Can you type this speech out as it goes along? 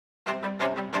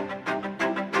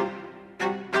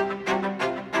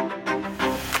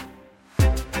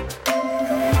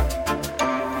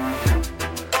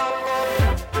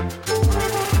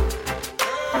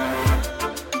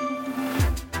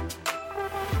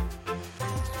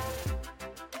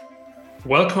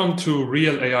Welcome to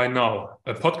Real AI Now,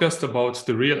 a podcast about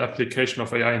the real application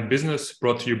of AI in business,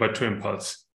 brought to you by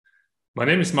Twinpulse. My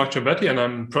name is Marc Giombetti and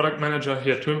I'm product manager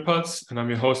here at Twinpulse, and I'm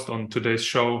your host on today's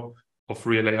show of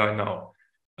Real AI Now.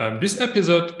 This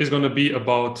episode is going to be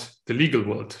about the legal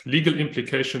world, legal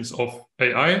implications of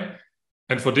AI.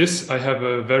 And for this, I have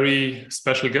a very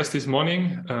special guest this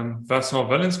morning, Vincent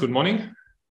Wellens. Good morning.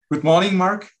 Good morning,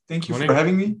 Marc. Thank you for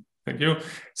having me. Thank you.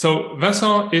 So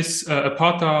Vincent is a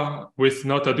partner with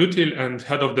Nota Dutil and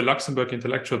head of the Luxembourg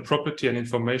Intellectual Property and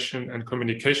Information and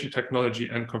Communication Technology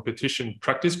and Competition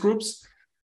Practice Groups.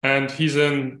 And he's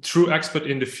a true expert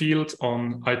in the field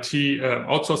on IT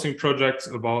outsourcing projects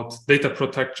about data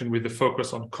protection with a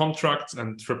focus on contracts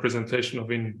and representation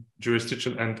of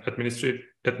in-jurisdictional and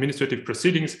administrative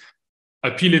proceedings,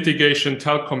 IP litigation,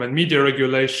 telecom and media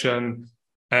regulation.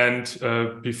 And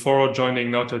before joining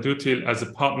Nota Dutil as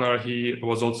a partner, he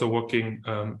was also working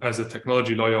as a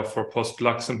technology lawyer for Post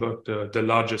Luxembourg, the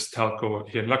largest telco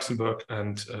here in Luxembourg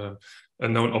and a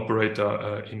known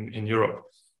operator in Europe.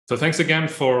 So thanks again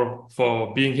for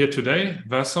being here today,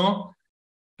 Vincent.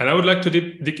 And I would like to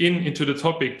dig into the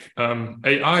topic,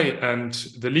 AI and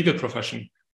the legal profession.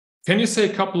 Can you say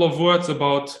a couple of words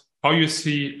about how you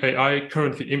see AI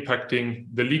currently impacting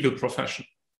the legal profession?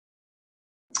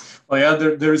 Well, yeah,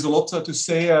 there is a lot to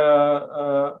say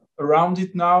around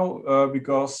it now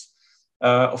because,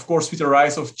 of course, with the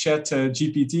rise of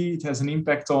ChatGPT, it has an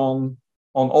impact on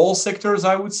all sectors,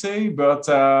 I would say, but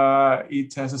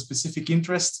it has a specific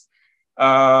interest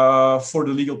for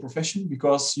the legal profession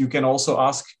because you can also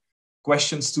ask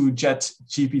questions to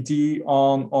ChatGPT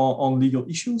on legal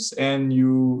issues and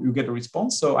you get a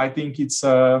response. So I think it's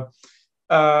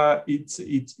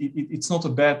not a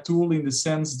bad tool in the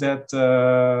sense that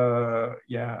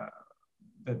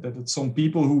that some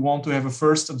people who want to have a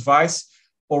first advice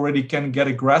already can get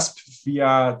a grasp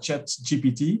via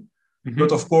ChatGPT. Mm-hmm.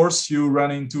 But of course, you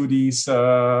run into these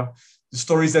the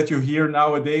stories that you hear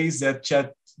nowadays that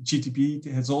ChatGPT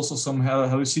has also some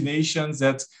hallucinations.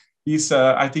 That is,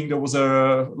 I think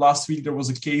last week there was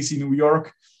a case in New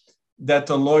York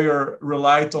that a lawyer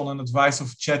relied on an advice of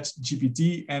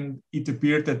ChatGPT, and it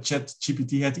appeared that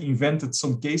ChatGPT had invented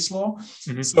some case law.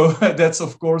 Mm-hmm. So that's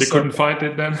of course they couldn't find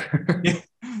it then. Yeah.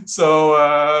 So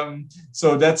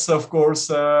that's of course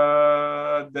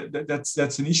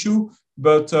that's an issue.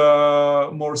 But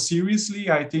more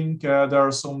seriously, I think there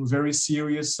are some very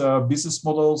serious business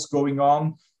models going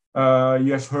on.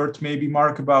 You have heard maybe,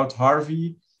 Marc, about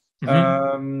Harvey.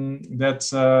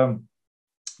 Mm-hmm.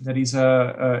 That is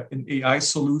an AI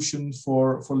solution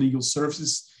for legal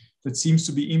services that seems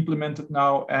to be implemented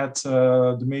now at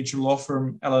the major law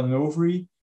firm Allen & Overy,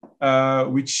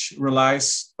 which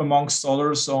relies, amongst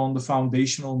others, on the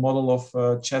foundational model of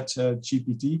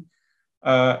ChatGPT,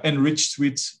 enriched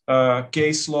with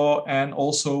case law and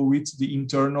also with the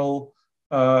internal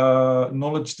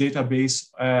knowledge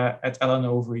database at Allen &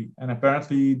 Overy. And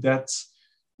apparently that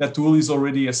tool is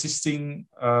already assisting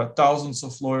thousands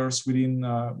of lawyers within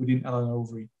Allen &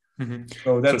 Overy. Mm-hmm.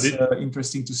 So that's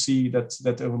interesting to see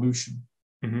that evolution.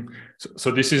 Mm-hmm. So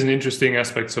this is an interesting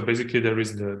aspect. So basically there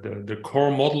is the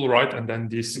core model, right? And then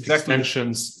these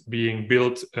extensions being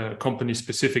built,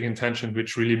 company-specific intention,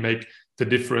 which really make the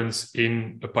difference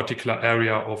in a particular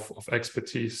area of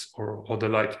expertise or the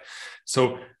like.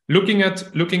 So looking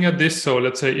at this, so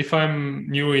let's say if I'm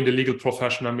new in the legal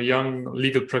profession, I'm a young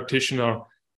legal practitioner,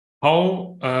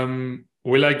 how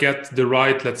will I get the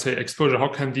right, let's say, exposure? How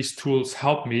can these tools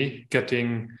help me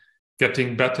getting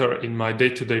better in my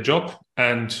day-to-day job?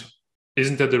 And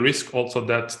isn't there the risk also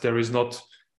that there is not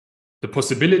the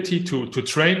possibility to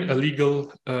train a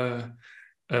legal a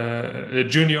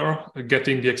junior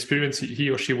getting the experience he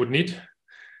or she would need?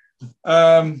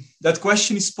 That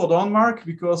question is spot on, Marc,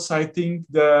 because I think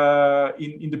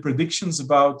in the predictions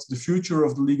about the future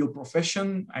of the legal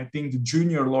profession, I think the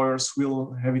junior lawyers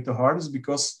will have it the hardest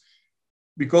because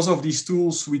of these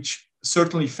tools, which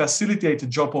certainly facilitate the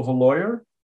job of a lawyer.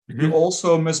 Mm-hmm. You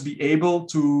also must be able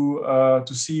to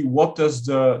see what does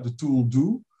the tool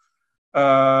do,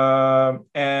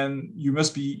 and you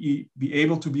must be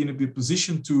able to be in a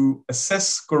position to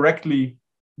assess correctly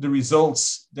the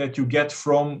results that you get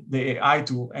from the AI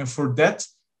tool. And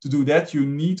to do that, you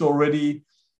need already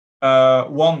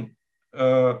some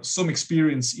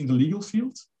experience in the legal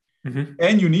field. Mm-hmm.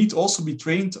 And you need also be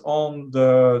trained on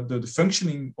the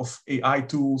functioning of AI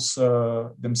tools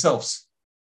themselves.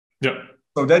 Yeah.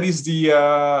 So that is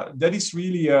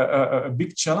really a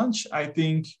big challenge. I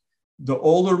think the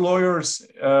older lawyers,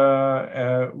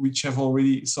 which have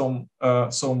already some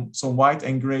white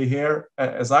and gray hair,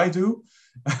 as I do,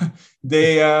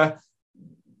 they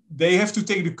they have to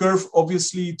take the curve,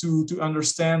 obviously, to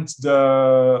understand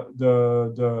the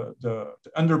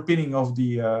underpinning of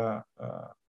the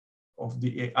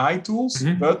AI tools.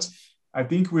 But I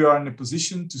think we are in a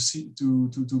position to see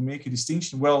to make a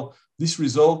distinction. Well, this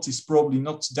result is probably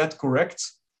not that correct,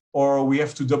 or we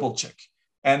have to double check.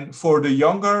 And for the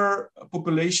younger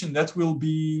population, that will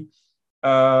be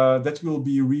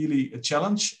really a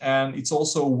challenge. And it's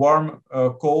also a warm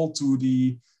call to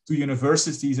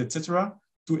universities, etc.,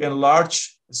 to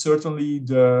enlarge certainly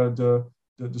the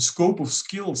scope of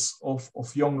skills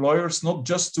of young lawyers, not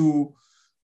just to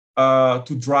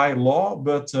dry law,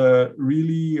 but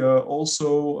really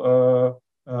also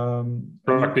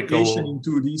application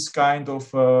into these kind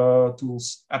of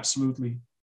tools. Absolutely.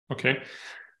 Okay.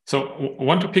 So I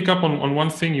want to pick up on one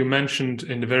thing you mentioned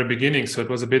in the very beginning. So it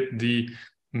was a bit the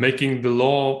making the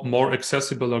law more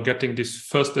accessible, or getting this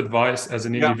first advice as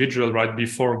an individual, right,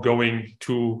 before going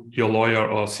to your lawyer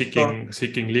or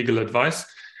seeking legal advice.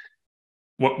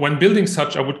 When building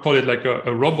such, I would call it like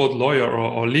a robot lawyer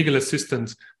or legal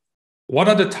assistant, what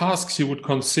are the tasks you would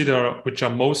consider which are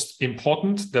most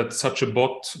important that such a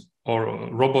bot or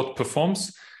a robot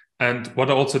performs? And what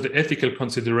are also the ethical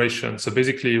considerations? So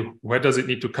basically, where does it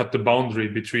need to cut the boundary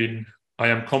between I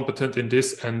am competent in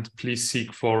this and please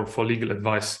seek for legal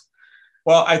advice?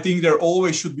 Well, I think there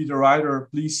always should be the rider,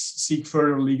 please seek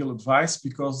further legal advice,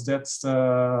 because that's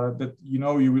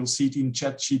you will see it in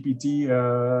ChatGPT.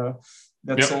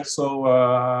 That's also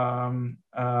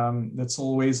that's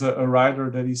always a rider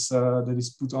that is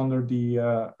put under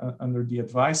the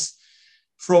advice.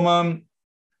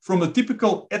 From the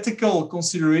typical ethical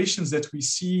considerations that we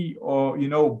see, or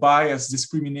bias,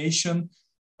 discrimination,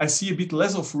 I see a bit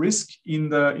less of risk in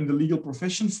the legal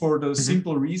profession, for the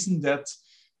simple reason that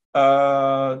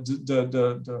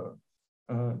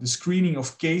the screening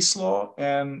of case law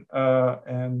and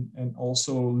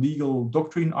also legal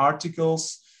doctrine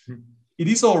articles, it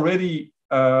is already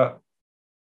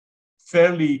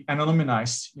fairly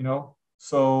anonymized,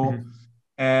 So,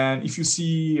 and if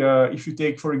you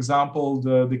take, for example,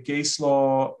 the case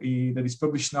law that is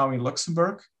published now in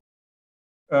Luxembourg,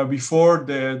 before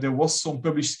there was some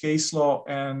published case law,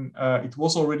 and it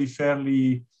was already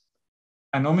fairly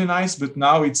anonymized, but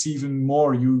now it's even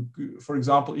more. For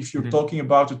example, if you're talking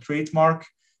about a trademark,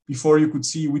 before you could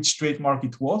see which trademark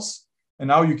it was, and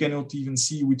now you cannot even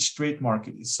see which trademark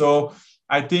it is. So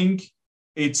I think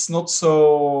it's not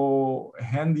so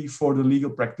handy for the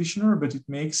legal practitioner, but it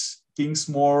makes things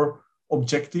more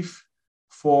objective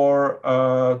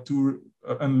to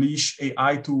unleash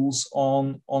AI tools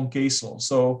on case law.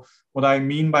 So what I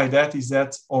mean by that is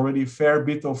that already a fair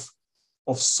bit of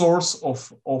source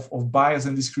of bias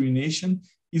and discrimination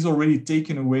is already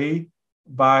taken away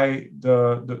by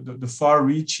the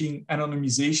far-reaching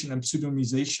anonymization and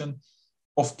pseudonymization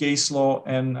of case law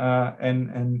and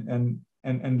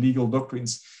legal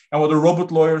doctrines. And what a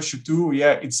robot lawyer should do,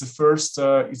 it's the first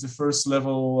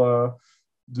level,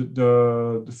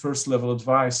 the first level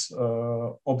advice,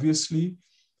 obviously.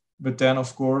 But then,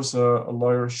 of course, a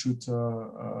lawyer should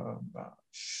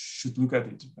look at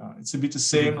it. It's a bit the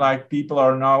same, like people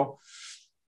are now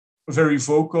very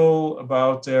vocal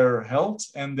about their health,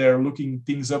 and they're looking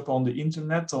things up on the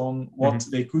internet on what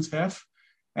they could have.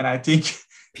 And I think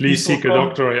please seek a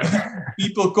doctor.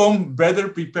 People come better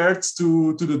prepared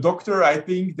to the doctor, I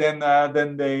think, than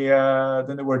they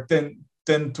were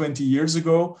 10, 20 years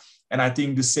ago. And I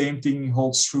think the same thing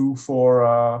holds true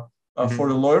for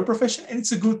the lawyer profession, and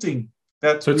it's a good thing.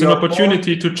 So it's an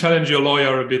opportunity to challenge your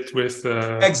lawyer a bit with...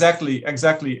 Exactly. And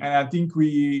I think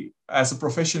we, as a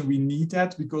profession, we need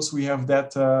that, because we have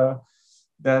that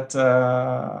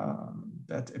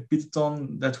epitome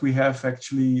that we have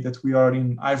actually, that we are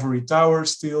in ivory tower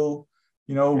still.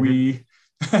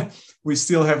 We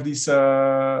still have this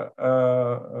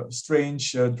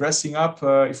strange dressing up.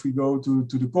 If we go to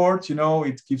the court,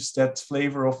 it gives that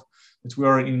flavor of that we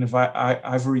are in an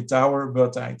ivory tower.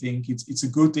 But I think it's a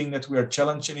good thing that we are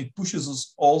challenged, and it pushes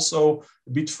us also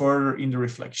a bit further in the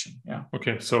reflection.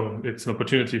 Okay, so it's an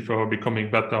opportunity for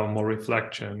becoming better, more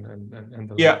reflection, and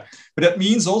but that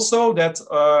means also that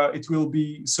it will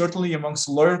be, certainly amongst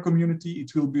the lawyer community,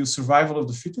 it will be a survival of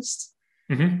the fittest.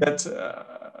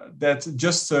 That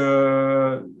just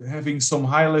having some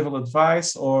high level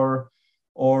advice or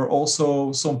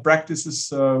also some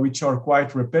practices which are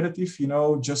quite repetitive,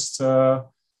 just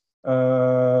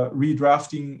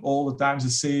redrafting all the times the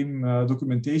same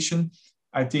documentation,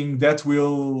 I think that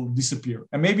will disappear,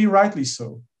 and maybe rightly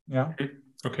so.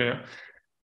 Okay.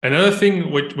 Another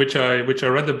thing which I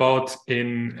read about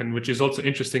and which is also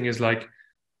interesting is like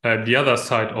the other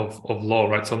side of law,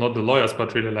 right? So not the lawyers,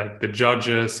 but really like the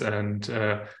judges and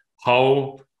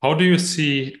how do you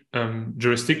see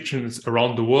jurisdictions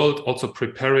around the world also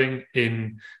preparing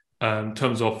in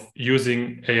terms of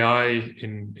using AI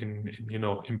in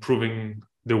improving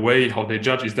the way how they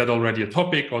judge? Is that already a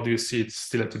topic, or do you see it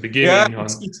still at the beginning? Yeah,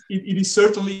 it is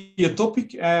certainly a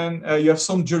topic, and you have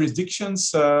some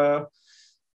jurisdictions. Well,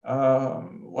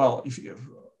 if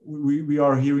we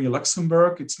are here in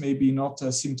Luxembourg, it's maybe not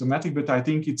symptomatic, but I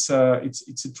think it's a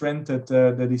trend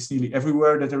that is nearly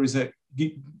everywhere. That there is a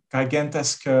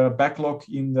gigantic backlog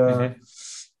in the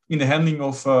handling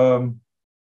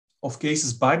of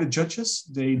cases by the judges.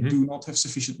 They do not have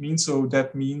sufficient means, so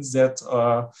that means that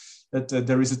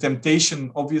there is a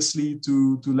temptation, obviously,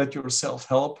 to let yourself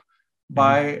help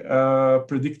by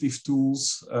predictive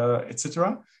tools,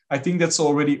 etc. I think that's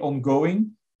already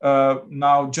ongoing.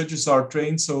 Now judges are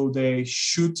trained, so they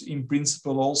should, in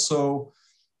principle, also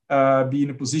be in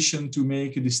a position to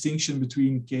make a distinction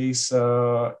between case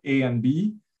A and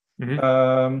B.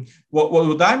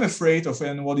 What I'm afraid of,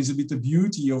 and what is a bit the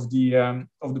beauty of the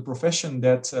profession,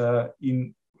 that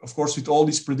of course, with all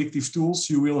these predictive tools,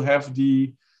 you will have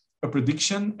a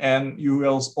prediction, and you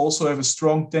will also have a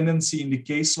strong tendency in the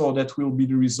case law that will be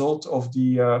the result of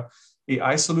the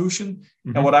AI solution.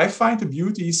 And what I find the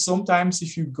beauty is sometimes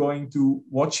if you're going to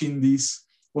watch in these,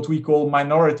 what we call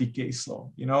minority case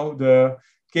law, the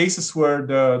cases where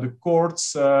the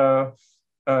courts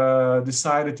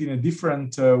decided in a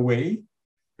different way,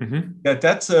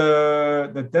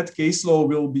 that case law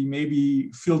will be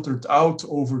maybe filtered out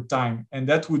over time. And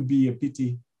that would be a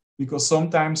pity, because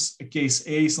sometimes a case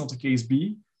A is not a case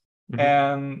B.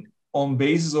 And on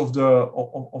basis of the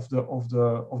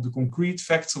concrete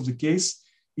facts of the case,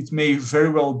 it may very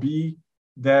well be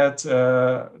that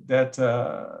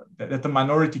the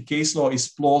minority case law is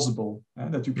plausible,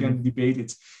 and that you can debate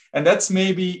it. And that's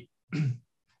maybe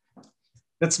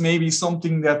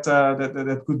something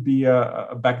that could be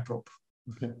a backdrop.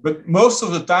 But most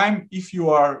of the time, if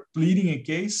you are pleading a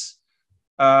case,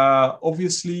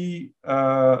 obviously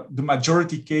the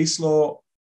majority case law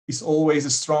is always the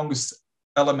strongest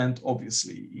element,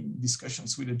 obviously, in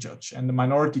discussions with a judge, and the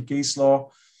minority case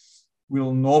law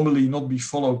will normally not be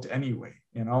followed anyway,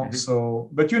 So,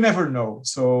 but you never know.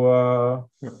 So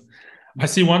I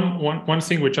see one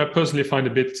thing which I personally find a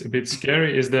bit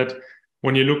scary is that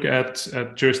when you look at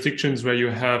jurisdictions where you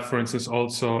have, for instance,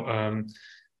 also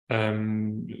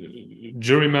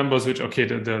jury members, which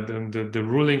the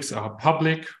rulings are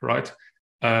public, right?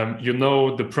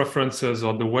 The preferences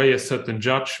or the way a certain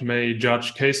judge may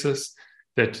judge cases,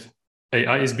 that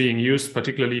AI is being used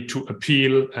particularly to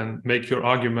appeal and make your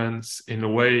arguments in a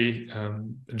way a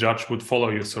judge would follow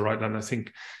you. So, right, and I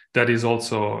think that is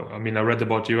also, I read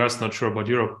about US, not sure about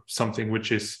Europe, something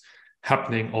which is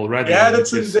happening already. Yeah,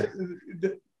 that's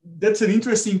an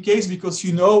interesting case, because,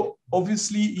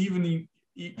 obviously, even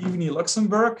in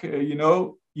Luxembourg,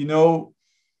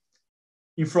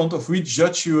 in front of which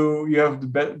judge you have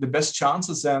the best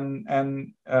chances,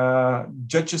 and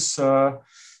judges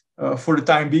for the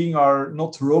time being are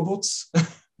not robots,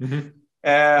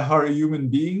 are human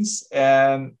beings.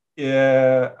 And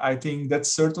I think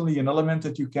that's certainly an element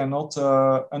that you cannot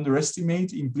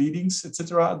underestimate in pleadings,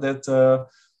 etc. That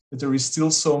there is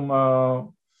still some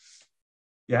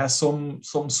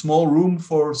small room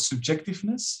for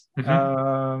subjectiveness,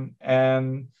 and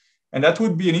that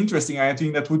would be an interesting. I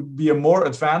think that would be a more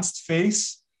advanced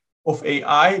phase of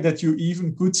AI, that you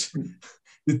even could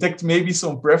detect maybe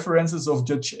some preferences of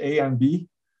judge A and B,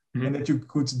 and that you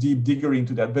could deep digger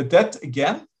into that. But that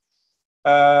again,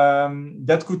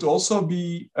 that could also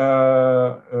be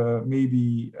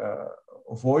maybe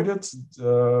avoided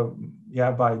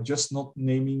by just not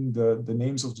naming the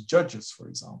names of the judges, for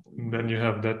example. And then you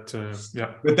have that,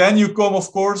 But then you come,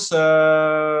 of course,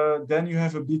 then you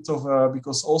have a bit of,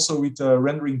 because also with the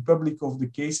rendering public of the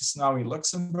cases now in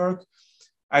Luxembourg,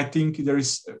 I think there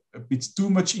is a bit too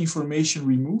much information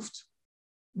removed.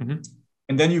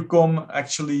 And then you come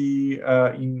actually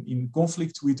in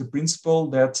conflict with the principle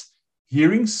that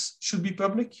hearings should be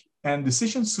public and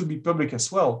decisions should be public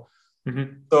as well.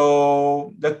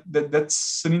 So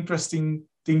that's an interesting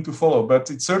thing to follow. But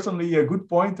it's certainly a good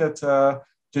point that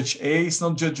Judge A is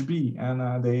not Judge B,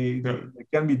 and there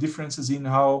can be differences in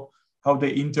how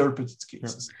they interpret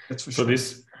cases. That's for sure.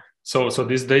 So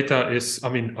this data is,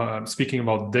 speaking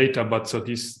about data, but so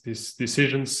these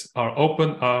decisions are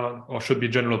open or should be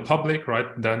general public, right?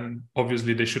 Then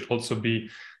obviously they should also be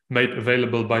made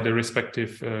available by the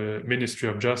respective Ministry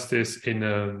of Justice in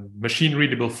a machine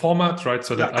readable format, right?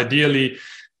 So that ideally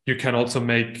you can also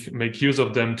make use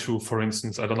of them to, for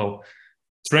instance,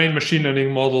 train machine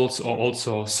learning models or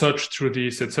also search through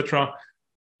these, etc.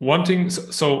 One thing,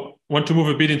 so want to move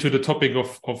a bit into the topic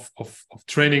of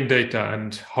training data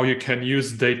and how you can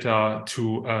use data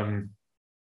to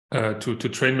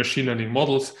train machine learning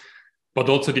models, but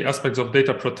also the aspects of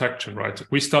data protection, right?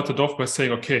 We started off by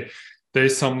saying, okay, there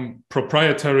is some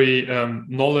proprietary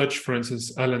knowledge, for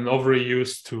instance, Alan Overy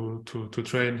used to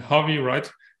train Harvey, right?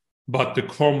 But the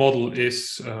core model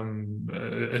is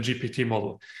a GPT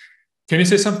model. Can you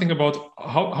say something about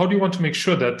how do you want to make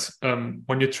sure that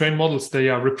when you train models, they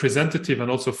are representative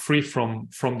and also free from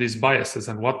these biases,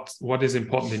 and what is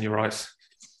important in your eyes?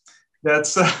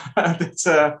 That's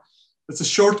a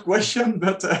short question,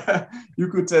 but you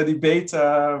could debate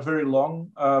very long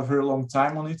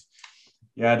time on it.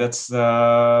 Yeah, that's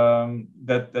the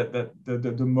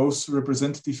most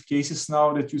representative cases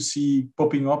now that you see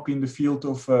popping up in the field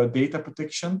of data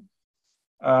protection.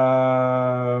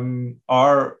 Are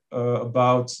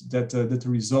about that the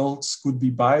results could be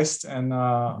biased and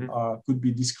could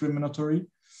be discriminatory.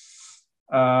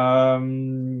 Yeah,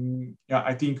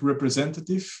 I think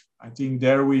representative. I think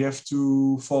there we have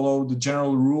to follow the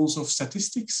general rules of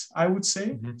statistics, I would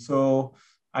say. So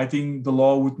I think the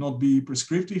law would not be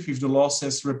prescriptive. If the law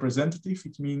says representative,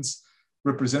 it means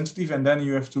representative, and then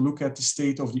you have to look at the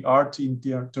state of the art in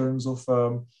terms of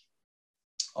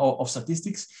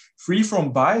statistics. Free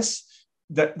from bias,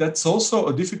 that's also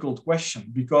a difficult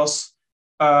question, because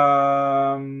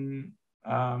there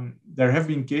have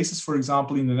been cases, for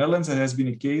example, in the Netherlands, there has been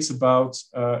a case about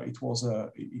it was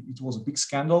a big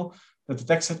scandal that the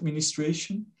tax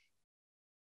administration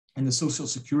and the Social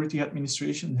Security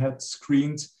Administration had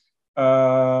screened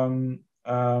on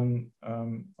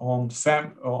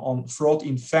fraud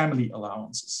in family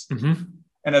allowances.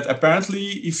 And that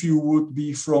apparently, if you would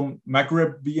be from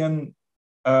Maghrebian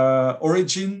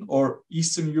origin or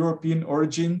Eastern European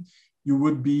origin, you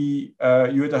would be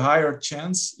you had a higher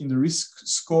chance in the risk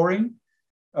scoring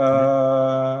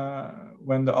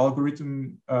when the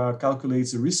algorithm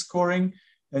calculates the risk scoring,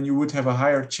 then you would have a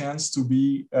higher chance to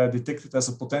be detected as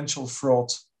a potential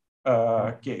fraud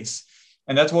case.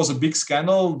 And that was a big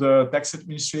scandal. The tax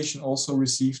administration also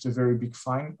received a very big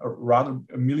fine, or rather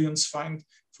a millions fine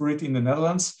for it in the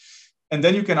Netherlands. And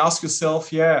then you can ask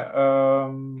yourself,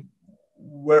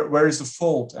 where is the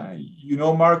fault? You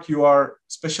know, Marc, you are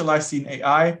specialized in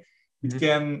AI. It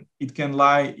can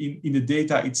lie in the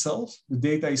data itself. The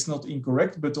data is not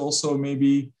incorrect, but also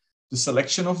maybe the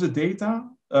selection of the data.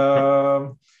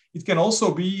 It can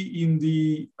also be in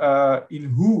the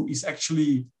in who is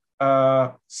actually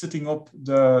setting up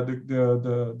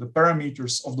the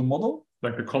parameters of the model.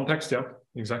 Like the context, yeah,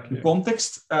 exactly. The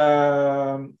context,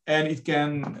 and it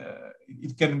can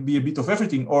be a bit of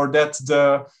everything, or that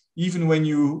even when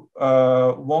you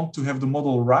want to have the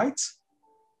model right,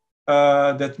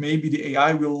 that maybe the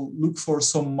AI will look for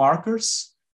some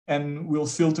markers and will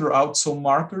filter out some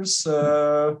markers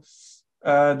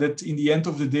that in the end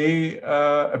of the day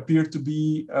appear to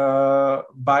be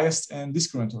biased and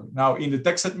discriminatory. Now, in the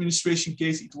tax administration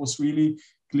case, it was really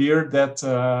clear that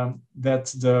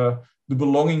the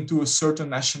belonging to a certain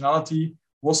nationality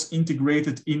was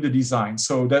integrated in the design.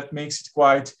 So that makes it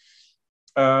quite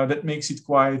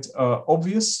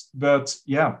obvious. But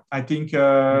yeah, I think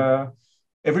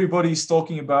everybody is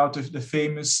talking about the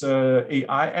famous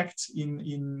AI Act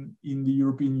in the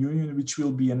European Union, which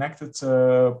will be enacted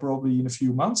probably in a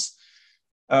few months.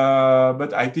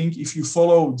 But I think if you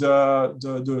follow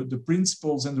the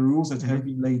principles and the rules that have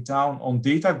been laid down on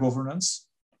data governance,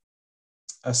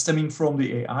 stemming from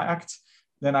the AI Act,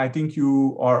 then I think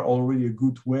you are already a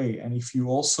good way. And if you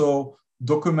also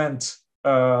document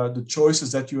the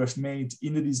choices that you have made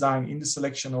in the design, in the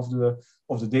selection of the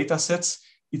data sets,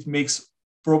 it makes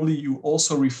probably you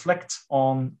also reflect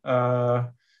on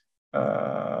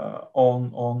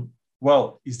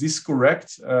well, is this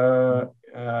correct? Am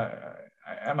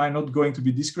I not going to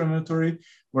be discriminatory?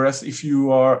 Whereas if you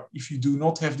do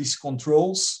not have these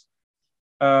controls,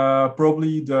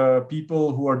 probably the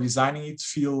people who are designing it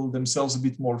feel themselves a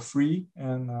bit more free.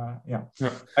 And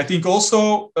I think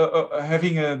also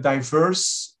having a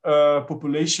diverse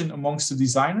population amongst the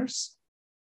designers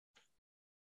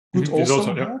could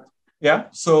also help. Yeah,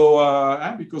 so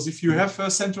because if you have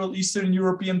Central Eastern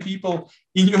European people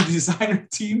in your designer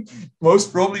team,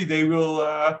 most probably they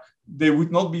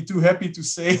would not be too happy to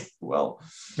say, well,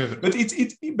 but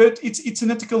it's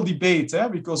an ethical debate,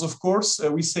 because of course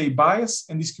we say bias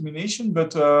and discrimination,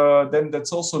 but then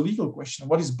that's also a legal question.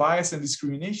 What is bias and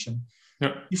discrimination?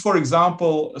 Yeah. If, for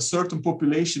example, a certain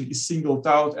population is singled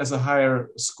out as a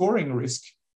higher scoring risk,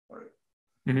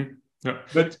 yeah.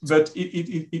 but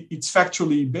it's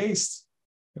factually based.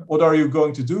 Yeah. What are you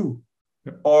going to do?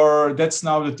 Yeah. Or that's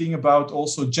now the thing about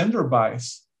also gender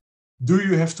bias. do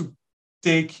you have to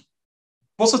take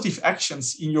positive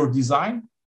actions in your design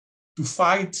to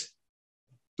fight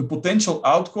the potential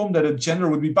outcome that a genre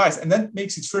would be biased? And that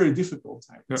makes it very difficult,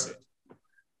 I would say.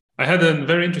 I had a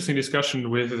very interesting discussion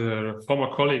with a former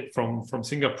colleague from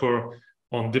Singapore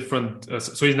on different,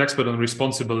 so he's an expert on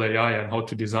responsible AI and how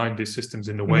to design these systems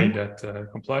in a way that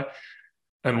comply.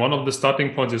 And one of the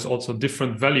starting points is also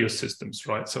different value systems,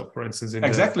 right? So for instance, in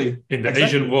the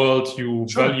Asian world, you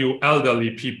value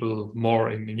elderly people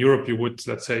more. In Europe, you would,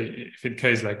 let's say, if in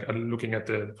case like looking at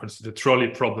for instance, the trolley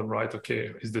problem, right?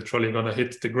 Okay, is the trolley going to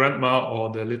hit the grandma or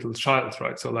the little child,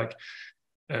 right? So like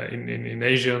in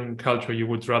Asian culture, you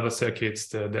would rather say, okay, it's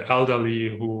the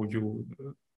elderly who you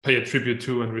pay a tribute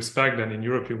to and respect. And in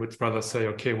Europe, you would rather say,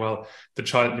 okay, well, the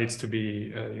child needs to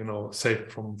be,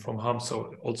 saved from harm.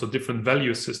 So also different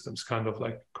value systems kind of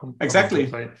like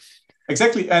exactly.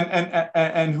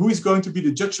 And who is going to be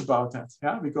the judge about that?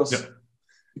 Yeah,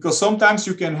 because sometimes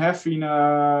you can have in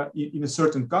a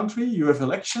certain country, you have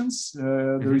elections,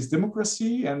 there is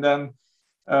democracy, and then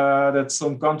that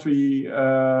some country,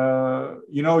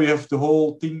 you have the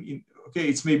whole thing. Okay,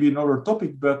 it's maybe another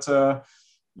topic, but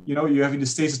you have in the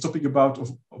States a topic about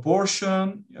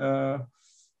abortion.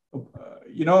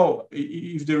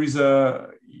 If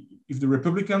the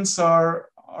Republicans are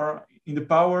in the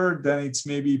power, then it's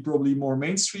probably more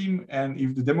mainstream, and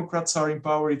if the Democrats are in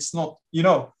power, it's not. You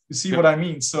see what I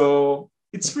mean? So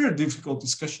it's a very difficult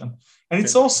discussion, and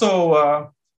it's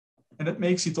also, and that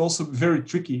makes it also very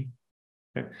tricky.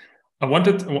 Okay. I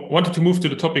wanted to move to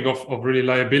the topic of really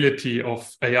liability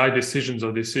of AI decisions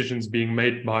or decisions being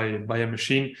made by a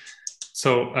machine.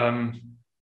 So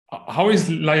how is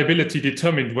liability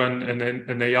determined when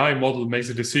an AI model makes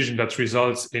a decision that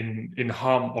results in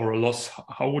harm or a loss?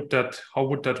 How would that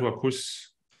work?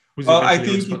 Well, I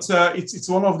think it's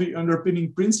one of the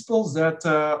underpinning principles that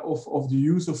of the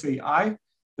use of AI,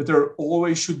 that there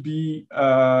always should be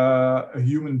a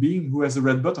human being who has a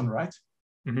red button, right?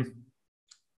 Mm-hmm.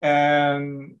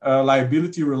 And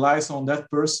liability relies on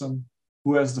that person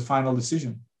who has the final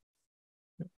decision.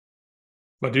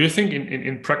 But do you think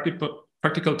in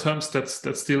practical terms that's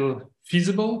still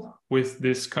feasible with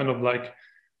this kind of like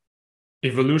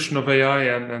evolution of AI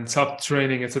and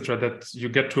self-training, etc., that you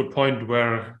get to a point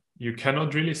where you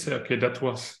cannot really say, okay, that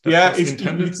was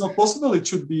intended? If it's not possible, it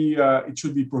should be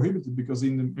prohibited, because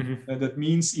that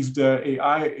means if the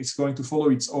AI is going to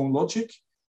follow its own logic,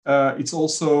 it's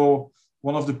also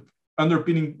one of the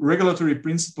underpinning regulatory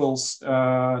principles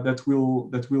that will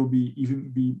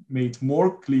be made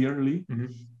more clearly,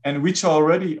 and which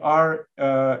already are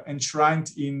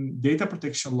enshrined in data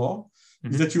protection law,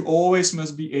 is that you always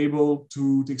must be able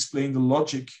to explain the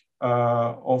logic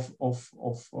of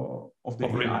the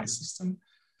AI system.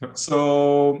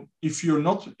 So if you're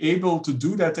not able to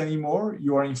do that anymore,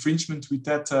 you are infringement with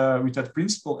that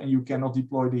principle, and you cannot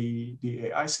deploy the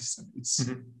AI system. It's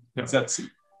that's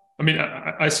it. I mean,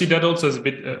 I see that also as a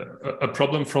bit a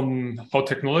problem from how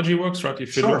technology works, right?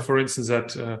 If you look, for instance,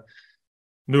 at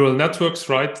neural networks,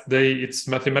 right? It's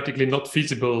mathematically not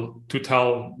feasible to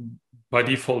tell by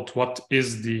default what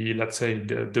is let's say,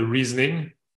 the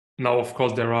reasoning. Now, of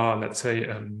course, there are, let's say,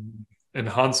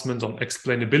 enhancements on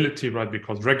explainability, right?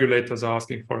 Because regulators are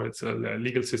asking for it,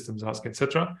 legal systems are asking,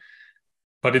 etc.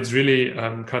 But it's really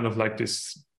kind of like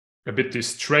this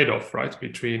trade-off, right,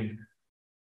 between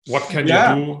what can you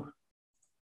do?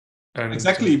 And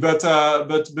exactly, but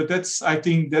that's, I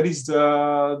think that is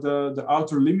the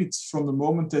outer limits. From the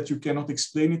moment that you cannot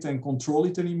explain it and control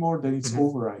it anymore, then it's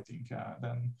over. I think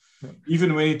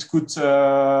even when it could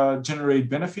generate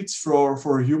benefits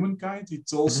for humankind,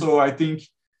 it's also I think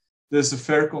there's a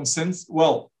fair consensus.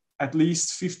 Well, at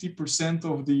least 50%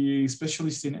 of the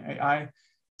specialists in AI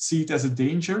see it as a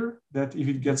danger, that if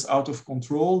it gets out of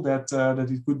control, that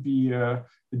it could be a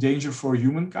danger for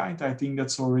humankind. I think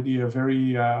that's already a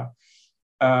very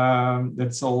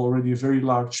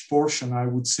large portion, I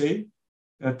would say,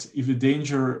 that if the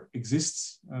danger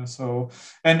exists.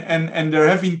 And there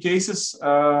have been cases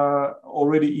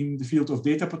already in the field of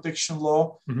data protection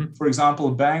law. For example,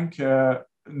 a bank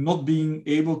not being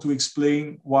able to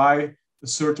explain why a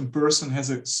certain person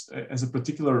has a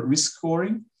particular risk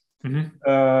scoring.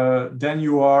 Then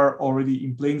you are already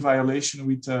in plain violation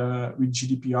with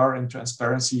GDPR and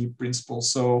transparency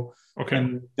principles. So,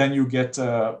 and then you get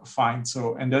fined.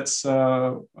 So, and that's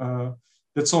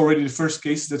already the first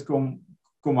case that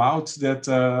come out, that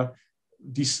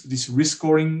this risk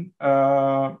scoring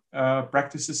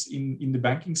practices in the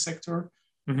banking sector.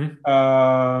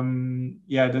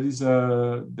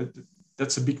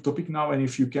 That's a big topic now. And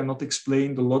if you cannot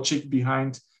explain the logic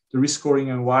behind the risk scoring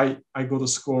and why I got a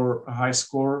high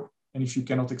score And if you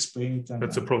cannot explain it, then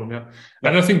that's a problem. Yeah.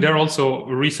 And I think there also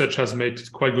research has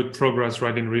made quite good progress,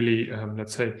 right, in really,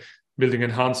 let's say, building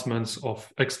enhancements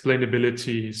of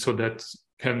explainability so that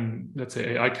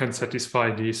AI can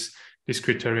satisfy these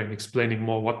criteria and explaining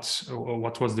more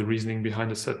what was the reasoning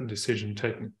behind a certain decision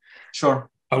taken. Sure.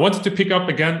 I wanted to pick up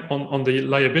again on the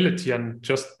liability and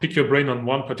just pick your brain on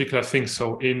one particular thing.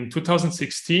 So in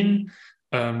 2016,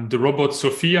 the robot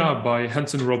Sophia by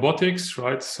Hanson Robotics,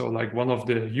 right? So like one of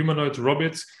the humanoid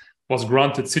robots was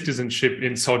granted citizenship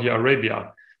in Saudi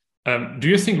Arabia. Do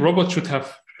you think robots should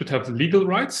have legal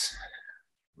rights?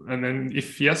 And then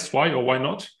if yes, why or why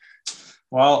not?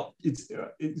 Well,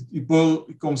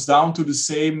 it comes down to the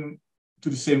same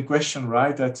question,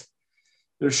 right? That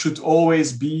there should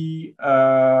always be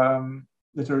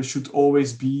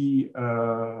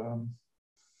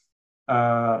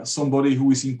somebody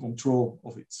who is in control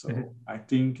of it. So I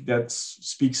think that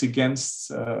speaks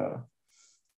against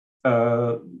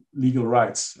legal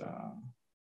rights.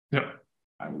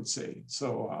 I would say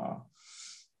so.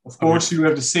 Of course, you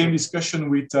have the same discussion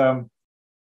with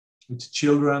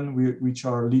children which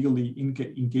are legally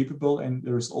incapable, and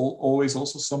there's always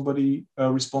also somebody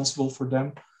responsible for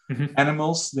them.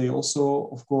 Animals, they also,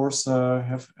 of course,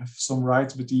 have some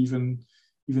rights, but even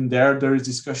there is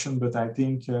discussion. But I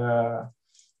think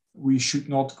we should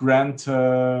not grant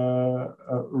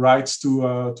rights to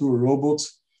a robot,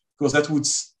 because that would,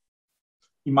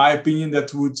 in my opinion,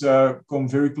 that would come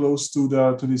very close to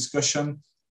the discussion.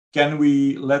 Can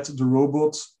we let the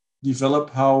robot develop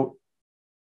how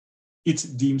it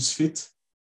deems fit?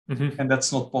 And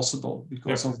that's not possible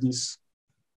because of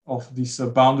this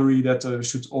boundary that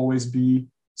should always be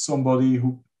somebody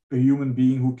a human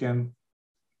being who can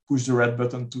push the red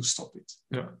button to stop it.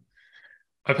 Yeah.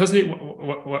 I personally,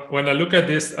 when I look at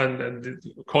this and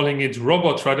calling it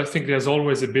robot, right, I think there's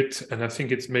always a bit, and I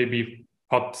think it's maybe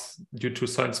part due to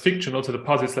science fiction, also the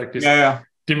part, it's like this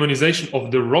demonization of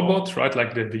the robot, right?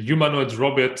 Like the humanoid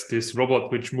robot, this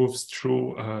robot which moves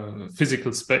through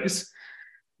physical space.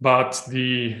 But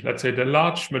let's say the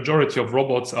large majority of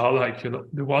robots are like,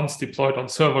 the ones deployed on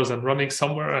servers and running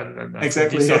somewhere, and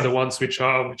exactly, these are the ones which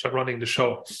are running the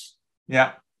show.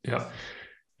 Yeah.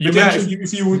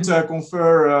 If you would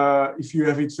confer, if you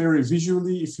have it very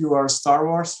visually, if you are a Star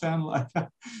Wars fan, like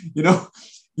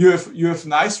you have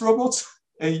nice robots,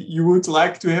 and you would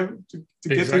like to have to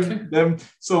get them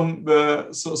some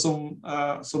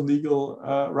legal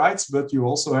rights, but you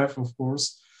also have, of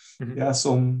course,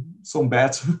 some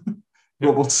bad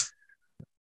robots.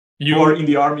 Or in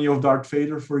the army of Darth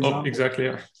Vader, for example. Exactly.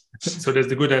 Yeah. So there's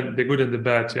the good and the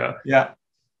bad. Yeah. Yeah.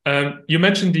 You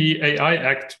mentioned the AI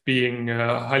Act being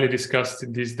highly discussed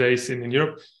in these days in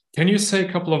Europe. Can you say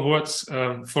a couple of words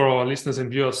for our listeners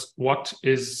and viewers? What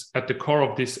is at the core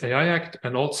of this AI Act,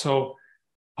 and also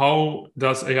how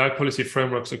does AI policy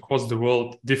frameworks across the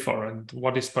world differ, and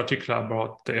what is particular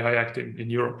about the AI Act in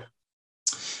Europe?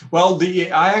 Well, the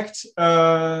AI Act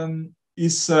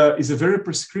is a very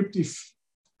prescriptive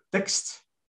text.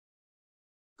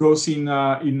 Goes in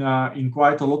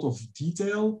quite a lot of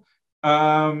detail.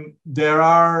 There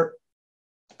are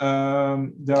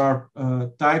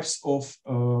types of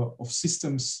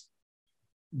systems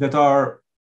that are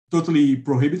totally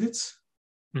prohibited.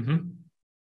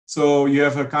 So you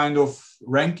have a kind of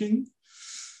ranking.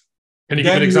 Can you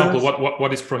give an example?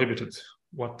 What is prohibited?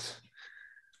 What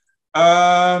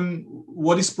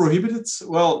is prohibited?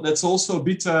 Well, that's also a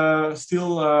bit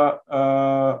still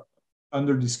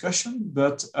under discussion.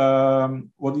 But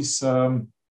what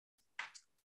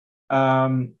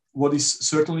is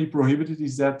certainly prohibited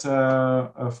is that,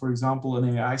 for example,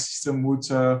 an AI system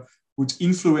would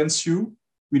influence you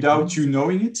without you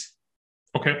knowing it.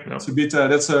 Okay, no. It's a bit.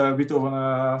 That's a bit of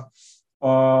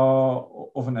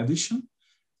an addition.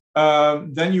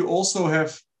 Then you also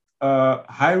have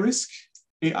high risk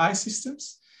AI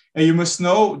systems, and you must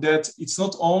know that it's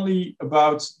not only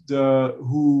about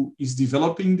who is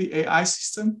developing the AI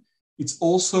system; it's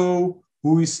also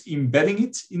who is embedding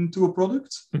it into a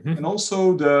product, and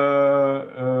also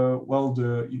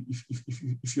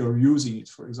if you're using it.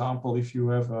 For example, if you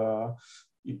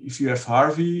have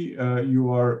Harvey,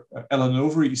 Ellen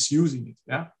Overy is using it.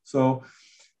 Yeah. So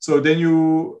then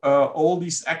all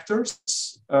these actors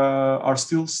are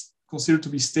still considered to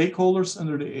be stakeholders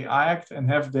under the AI Act and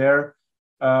have their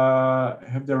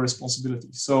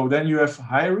responsibilities. So then you have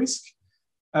high risk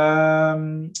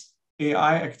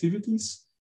AI activities,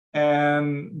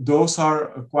 and those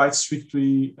are quite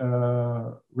strictly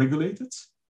regulated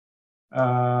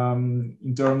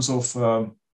in terms of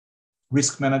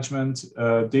risk management,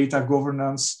 data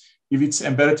governance. If it's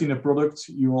embedded in a product,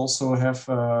 you also have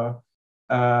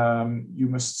You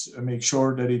must make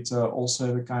sure that it also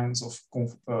has a kinds of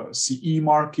CE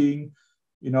marking.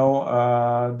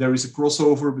 There is a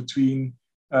crossover between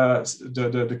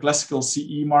the classical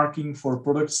CE marking for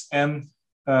products and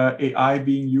AI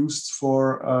being used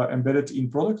for embedded in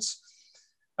products.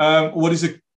 What is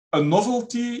a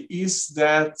novelty is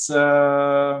that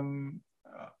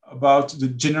about the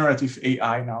generative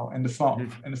AI now and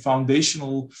the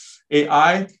foundational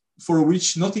AI, for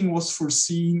which nothing was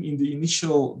foreseen in the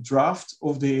initial draft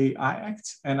of the AI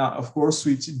Act. And of course,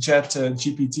 with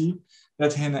GPT,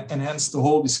 that enhanced the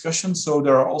whole discussion. So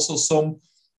there are also some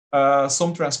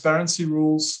transparency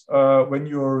rules when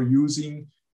you're using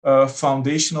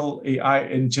foundational AI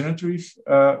and generative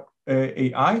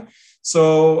AI.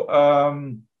 So,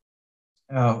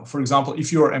 for example,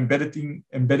 if you're embedding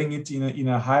it in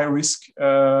a high risk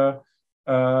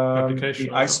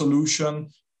AI solution,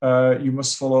 you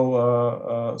must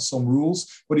follow some rules.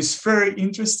 What is very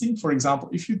interesting, for example,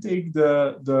 if you take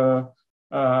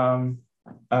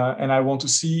and I want to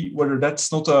see whether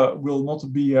that's will not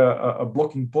be a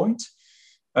blocking point.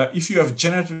 If you have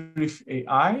generative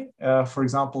AI, for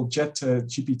example,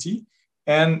 GPT,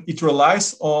 and it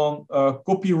relies on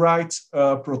copyright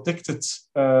protected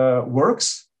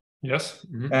works. Yes.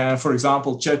 Mm-hmm. For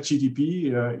example,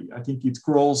 ChatGPT, I think it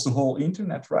crawls the whole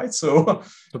internet, right? So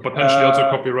potentially also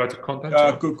copyrighted content,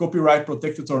 copyright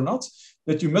protected or not.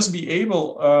 That you must be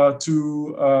able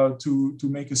to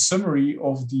make a summary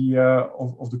of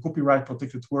the copyright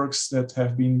protected works that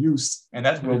have been used, and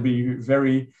that will be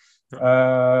very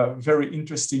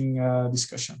interesting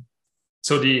discussion.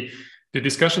 So the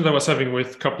discussions I was having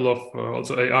with a couple of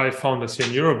also AI founders here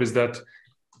in Europe is that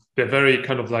they're very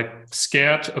kind of like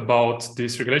scared about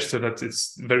these regulations, so that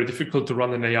it's very difficult to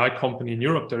run an AI company in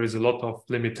Europe. There is a lot of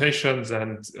limitations,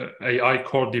 and AI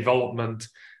core development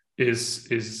is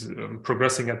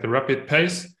progressing at a rapid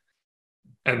pace.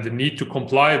 And the need to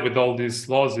comply with all these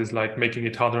laws is like making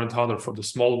it harder and harder for the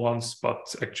small ones,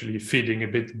 but actually feeding a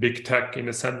bit big tech in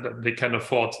a sense that they can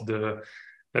afford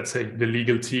let's say, the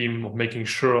legal team of making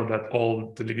sure that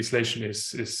all the legislation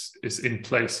is in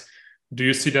place. Do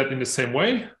you see that in the same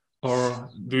way, or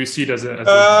do you see it as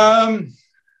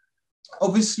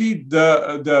obviously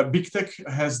the big tech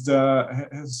has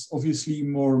obviously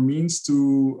more means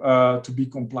to be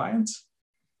compliant.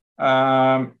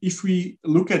 If we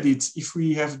look at it, if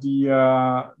we have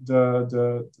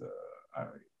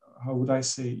how would I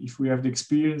say, if we have the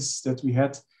experience that we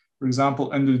had, for example,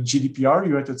 under GDPR,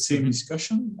 you had that same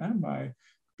discussion. My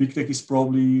big tech is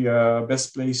probably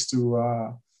best place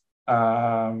to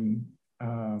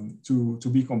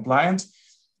be compliant.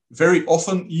 Very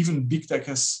often, even big tech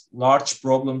has large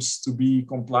problems to be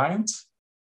compliant,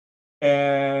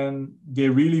 and they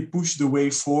really push the way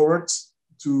forward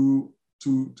to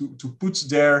put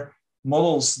their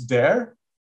models there,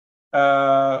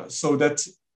 so that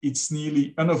it's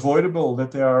nearly unavoidable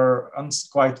that they are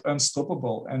quite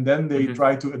unstoppable. And then they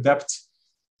try to adapt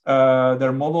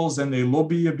their models, and they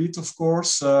lobby a bit, of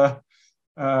course,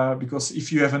 because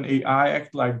if you have an AI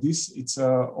Act like this, it's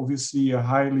obviously a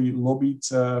highly lobbied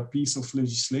piece of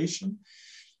legislation.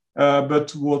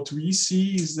 But what we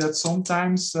see is that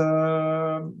sometimes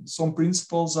some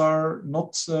principles are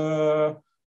not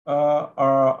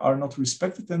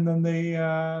respected, and then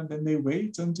they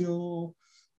wait until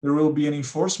there will be an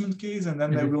enforcement case, and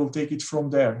then they will take it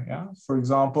from there. Yeah. For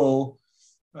example,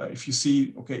 if you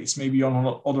see, okay, it's maybe on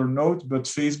another note, but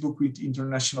Facebook with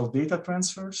international data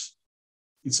transfers.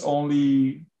 It's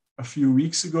only a few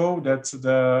weeks ago that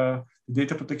the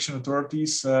data protection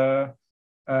authorities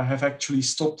have actually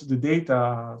stopped the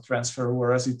data transfer,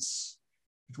 whereas it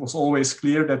was always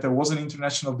clear that there was an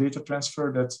international data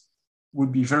transfer that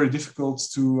would be very difficult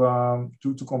to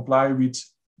comply with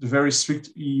the very strict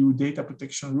EU data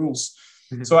protection rules.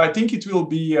 So I think it will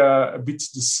be a bit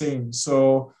the same.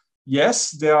 So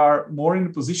yes, they are more in a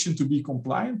position to be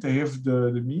compliant. They have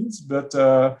the means, but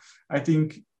I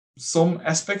think some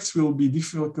aspects will be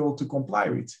difficult to comply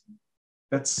with.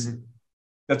 That's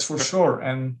for sure.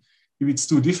 And if it's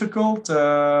too difficult,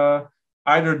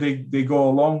 either they go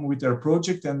along with their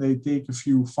project and they take a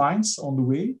few fines on the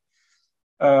way,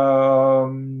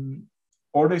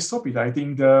 or they stop it. I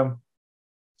think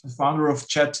the founder of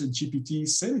ChatGPT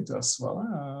said it as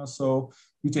well. So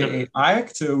with the AI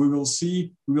Act, we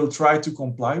will try to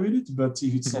comply with it, but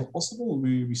if it's not possible,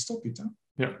 we stop it.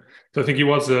 Yeah. So I think it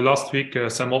was last week,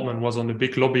 Sam Altman was on a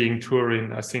big lobbying tour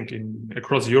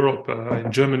across Europe,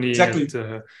 in Germany. Exactly.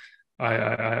 And,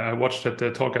 I watched that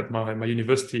talk at my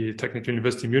university, Technical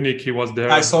University Munich. He was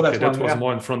there. I saw that one. That was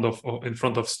more in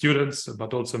front of students,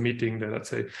 but also meeting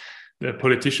the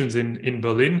politicians in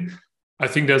Berlin. I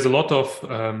think there's a lot of,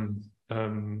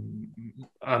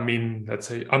 let's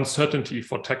say, uncertainty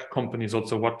for tech companies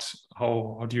also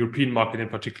how the European market in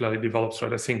particular develops,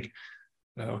 right? I think,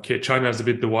 China is a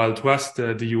bit the Wild West.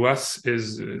 The US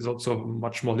is also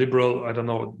much more liberal. I don't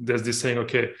know. There's this saying,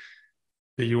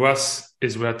 the US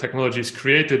is where technology is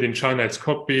created. In China, it's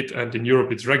copied, and in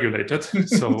Europe, it's regulated.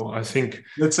 So I think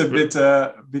that's a bit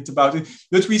about it.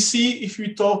 But we see, if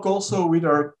we talk also with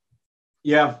our,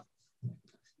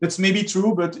 that's maybe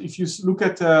true. But if you look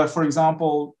at, for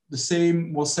example, the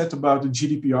same was said about the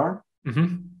GDPR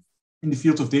in the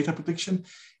field of data protection,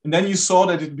 and then you saw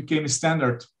that it became a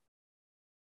standard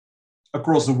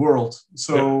across the world.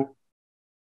 So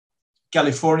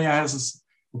California has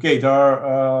there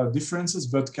are differences,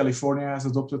 but California has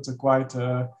adopted a quite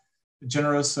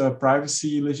generous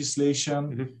privacy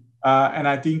legislation. And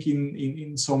I think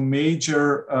in some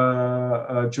major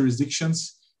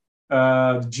jurisdictions,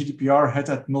 the GDPR had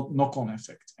that knock-on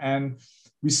effect. And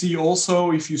we see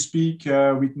also, if you speak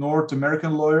with North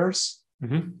American lawyers,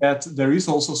 that there is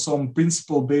also some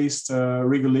principle-based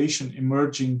regulation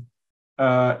emerging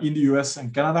in the US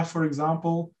and Canada, for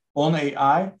example, on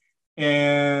AI.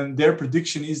 And their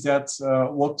prediction is that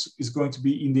what is going to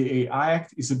be in the AI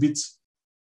Act is a bit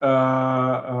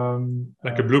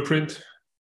like a blueprint.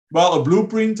 Well, a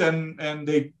blueprint, and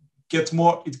it gets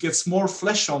more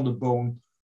flesh on the bone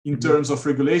in terms of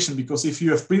regulation. Because if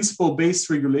you have principle-based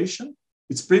regulation,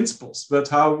 it's principles, but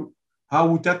how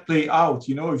would that play out?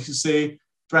 You know, if you say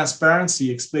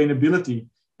transparency, explainability,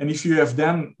 and if you have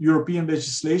then European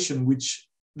legislation which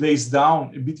lays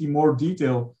down a bit in more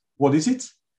detail, what is it?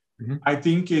 I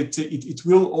think it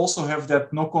will also have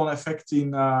that knock-on effect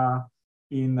in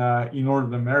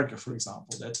Northern America, for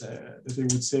example, that they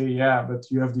would say, but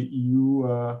you have the EU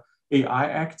AI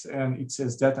Act, and it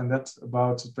says that and that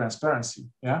about transparency.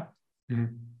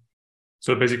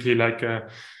 So basically, like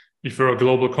if you're a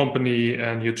global company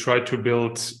and you try to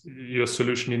build your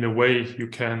solution in a way you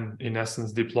can, in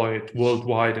essence, deploy it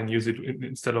worldwide and use it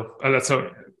instead of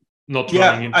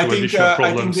running into additional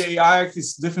problems. I think the AI Act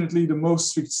is definitely the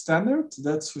most strict standard,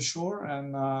 that's for sure,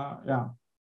 and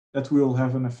that will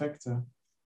have an effect.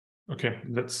 Okay,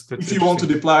 that's if you want to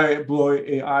deploy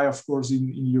AI, of course,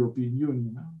 in European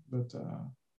Union, but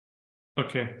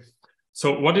okay.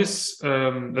 So what is,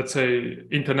 let's say,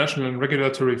 international and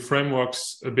regulatory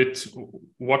frameworks a bit?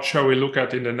 What shall we look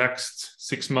at in the next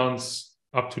 6 months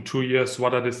up to 2 years?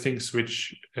 What are the things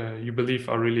which you believe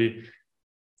are really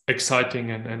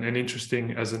exciting and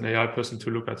interesting as an AI person to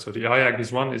look at? So the AI Act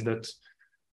is one, is that?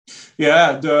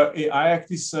 Yeah, the AI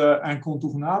Act is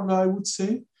incontournable, I would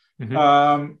say.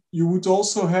 You would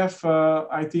also have,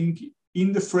 I think,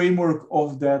 in the framework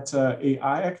of that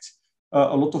AI Act,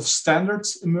 a lot of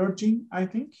standards emerging, I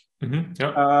think.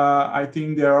 I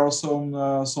think there are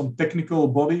some technical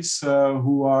bodies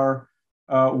who are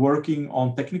working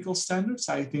on technical standards.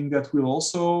 I think that will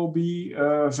also be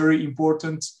a very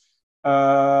important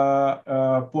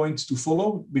point to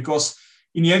follow, because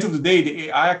in the end of the day, the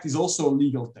AI Act is also a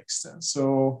legal text.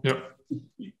 So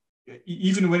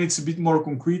even when it's a bit more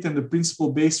concrete and the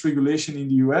principle-based regulation in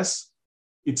the US,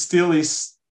 it still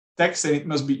is text and it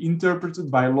must be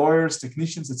interpreted by lawyers,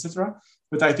 technicians, etc.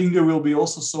 But I think there will be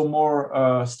also some more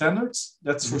standards,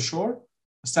 that's for sure,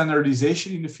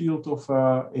 standardization in the field of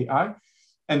AI.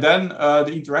 And then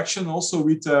the interaction also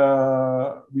with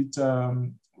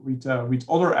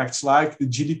other acts like the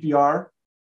GDPR,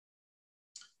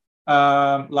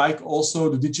 like also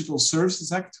the Digital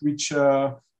Services Act, which,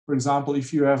 for example,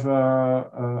 if you have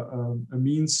a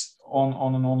means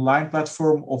on an online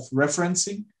platform of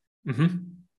referencing,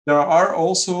 there are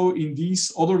also in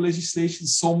these other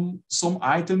legislations some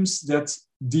items that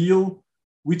deal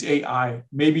with AI,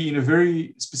 maybe in a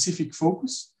very specific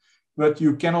focus, but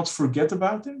you cannot forget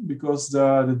about them, because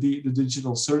the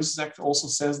Digital Services Act also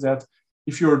says that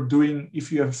if you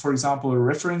have, for example, a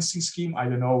referencing scheme, I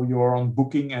don't know, you're on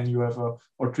Booking and you have or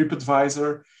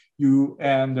TripAdvisor,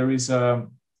 and there is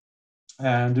an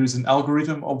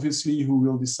algorithm, obviously, who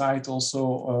will decide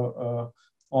also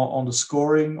on the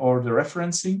scoring or the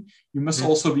referencing. You must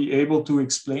also be able to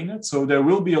explain it. So there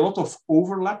will be a lot of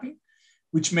overlapping,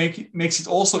 which makes it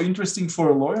also interesting for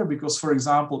a lawyer, because, for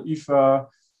example, if a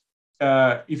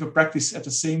practice at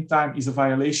the same time is a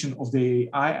violation of the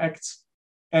AI Act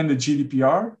and the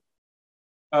GDPR,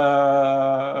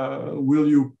 will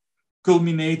you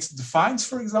culminate the fines,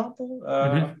 for example?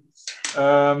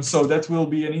 So that will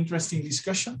be an interesting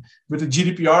discussion. But the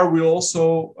GDPR will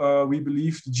also, we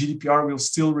believe the GDPR will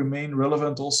still remain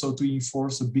relevant also to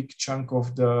enforce a big chunk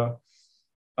of the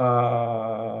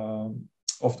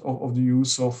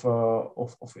use of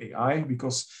AI,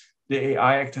 because the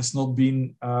AI Act has not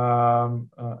been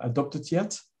adopted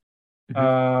yet.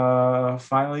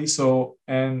 Finally, so,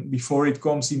 and before it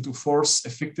comes into force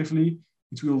effectively,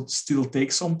 it will still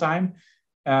take some time.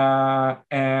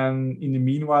 And in the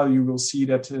meanwhile, you will see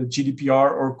that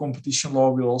GDPR or competition law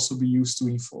will also be used to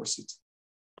enforce it.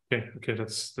 Okay,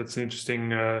 that's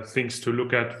interesting things to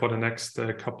look at for the next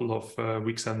couple of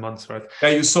weeks and months, right? Yeah,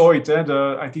 you saw it.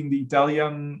 I think the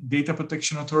Italian Data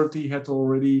Protection Authority had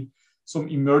already some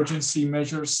emergency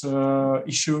measures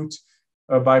issued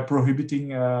by prohibiting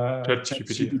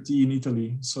ChatGPT in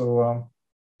Italy. So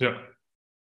yeah.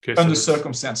 Okay, under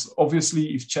circumstances,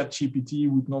 obviously, if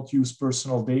ChatGPT would not use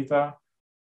personal data.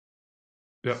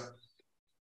 Yeah.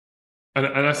 And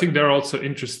I think there are also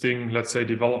interesting, let's say,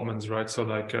 developments, right? So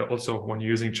like also when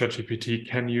using ChatGPT,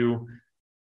 can you,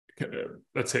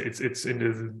 let's say it's in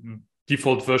the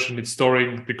default version, it's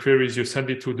storing the queries, you send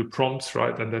it to the prompts,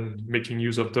 right? And then making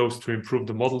use of those to improve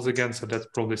the models again. So that's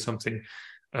probably something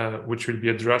which will be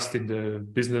addressed in the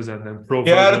business and pro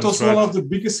versions, that was right? One of the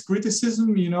biggest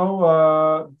criticism,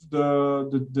 the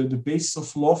basis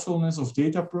of lawfulness of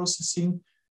data processing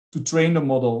to train the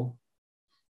model.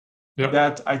 Yeah.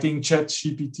 That I think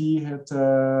ChatGPT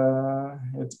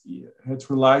had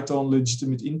relied on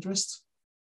legitimate interest,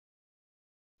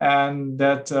 and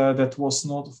that was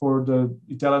not, for the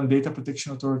Italian Data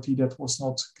Protection Authority, that was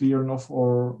not clear enough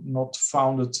or not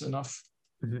founded enough.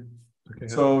 Mm-hmm. Okay,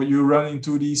 so you run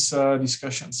into these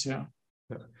discussions, yeah.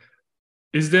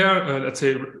 Is there, let's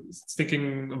say,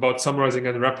 thinking about summarizing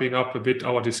and wrapping up a bit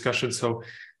our discussion, so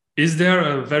is there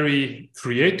a very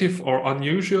creative or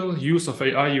unusual use of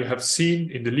AI you have seen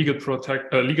in the legal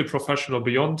profession or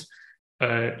beyond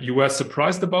you were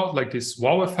surprised about, like this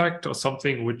wow effect or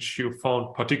something which you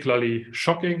found particularly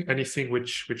shocking? Anything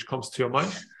which comes to your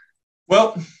mind?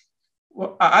 Well,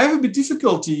 I have a bit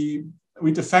difficulty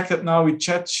with the fact that now with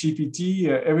ChatGPT,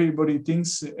 everybody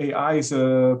thinks AI is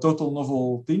a total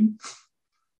novel thing.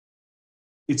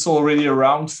 It's already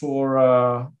around for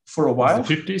a while.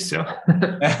 The 50s, yeah.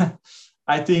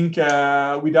 I think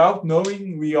without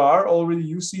knowing, we are already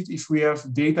using it. If we have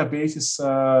databases,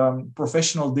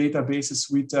 professional databases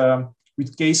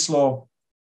with case law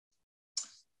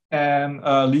and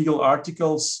legal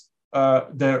articles,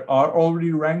 there are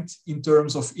already ranked in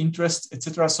terms of interest,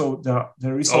 etc. So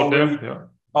there is already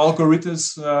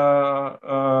algorithms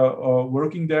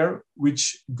working there,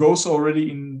 which goes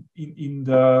already in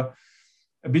the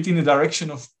a bit in the direction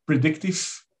of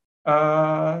predictive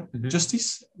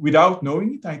justice without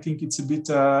knowing it. I think it's a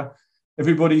bit,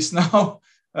 everybody's now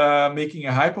making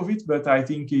a hype of it, but I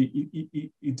think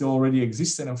it already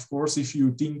exists. And of course, if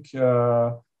you think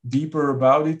deeper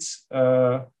about it,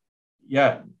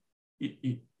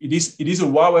 it is a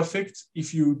wow effect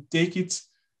if you take it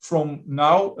from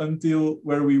now until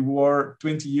where we were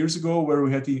 20 years ago, where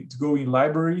we had to go in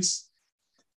libraries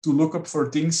to look up for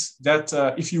things that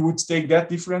if you would take that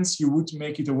difference, you would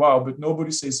make it a wow. But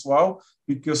nobody says wow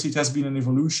because it has been an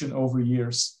evolution over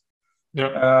years.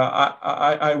 Yeah.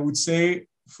 I would say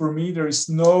for me, there is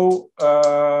no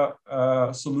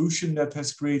solution that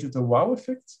has created a wow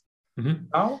effect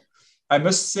now. I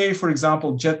must say, for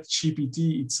example,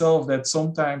 ChatGPT itself, that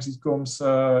sometimes it comes,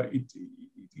 it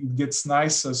gets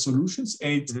nice solutions,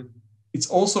 and it's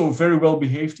also very well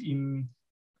behaved in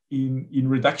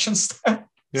redaction style.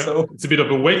 Yeah, so it's a bit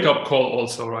of a wake-up call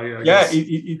also, right? I guess.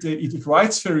 It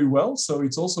writes very well. So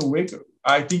it's also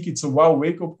I think it's a wow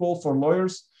wake-up call for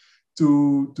lawyers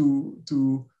to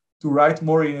write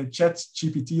more in a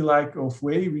ChatGPT-like of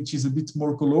way, which is a bit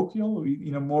more colloquial,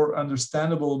 in a more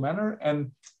understandable manner,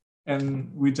 and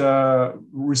with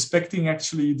respecting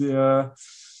actually the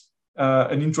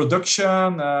an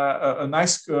introduction, a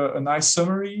nice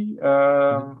summary.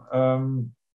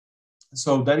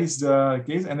 So that is the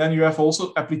case. And then you have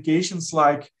also applications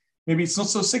like, maybe it's not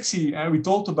so sexy, and we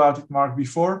talked about it, Marc,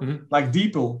 before, like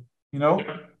DeepL,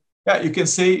 Yeah, you can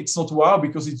say it's not wow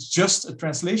because it's just a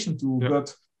translation tool,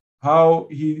 but how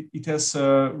it has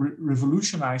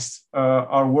revolutionized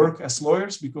our work as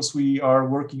lawyers, because we are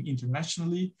working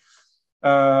internationally.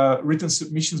 Written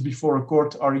submissions before a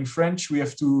court are in French. We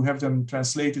have to have them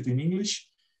translated in English.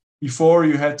 Before,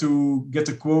 you had to get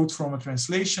a quote from a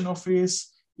translation office.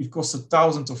 It costed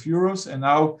thousands of euros, and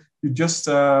now you just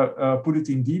put it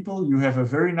in DeepL. You have a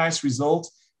very nice result,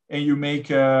 and you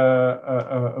make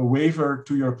a waiver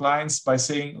to your clients by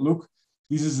saying, look,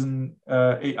 this is an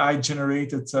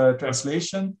AI-generated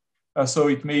translation, so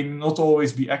it may not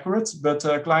always be accurate, but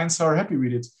clients are happy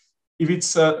with it. If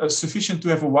it's sufficient to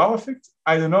have a wow effect,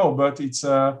 I don't know, but it's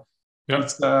a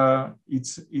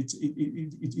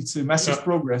massive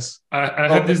progress. I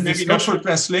had this maybe discussion. Not for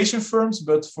translation firms,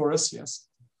 but for us, yes.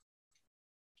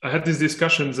 I had these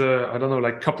discussions, I don't know,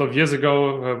 like a couple of years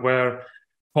ago, where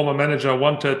former manager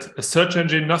wanted a search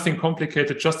engine, nothing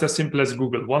complicated, just as simple as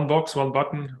Google. One box, one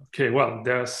button. Okay, well,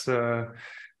 there's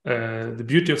the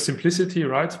beauty of simplicity,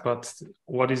 right? But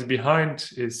what is behind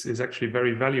is actually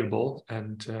very valuable.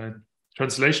 And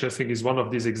translation, I think, is one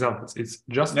of these examples. It's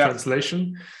just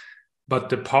translation, but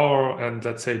the power and,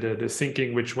 let's say, the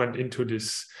thinking which went into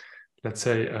this, let's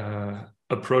say,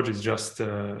 approach is just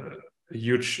a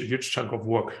huge chunk of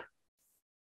work.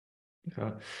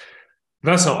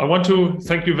 Vincent, I want to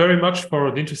thank you very much for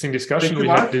the interesting discussion we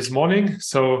had this morning.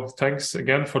 So thanks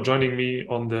again for joining me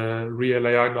on the Real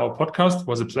AI Now podcast. It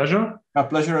was a pleasure. A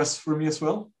pleasure for me as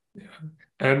well. Yeah.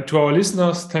 And to our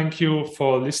listeners, thank you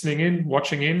for listening in,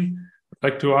 watching in.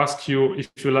 I'd like to ask you, if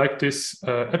you like this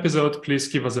episode, please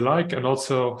give us a like and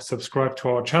also subscribe to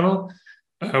our channel.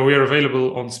 We are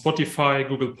available on Spotify,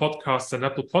 Google Podcasts, and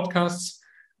Apple Podcasts.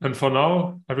 And for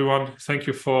now, everyone, thank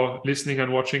you for listening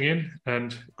and watching in,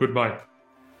 and goodbye.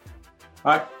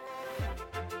 Bye.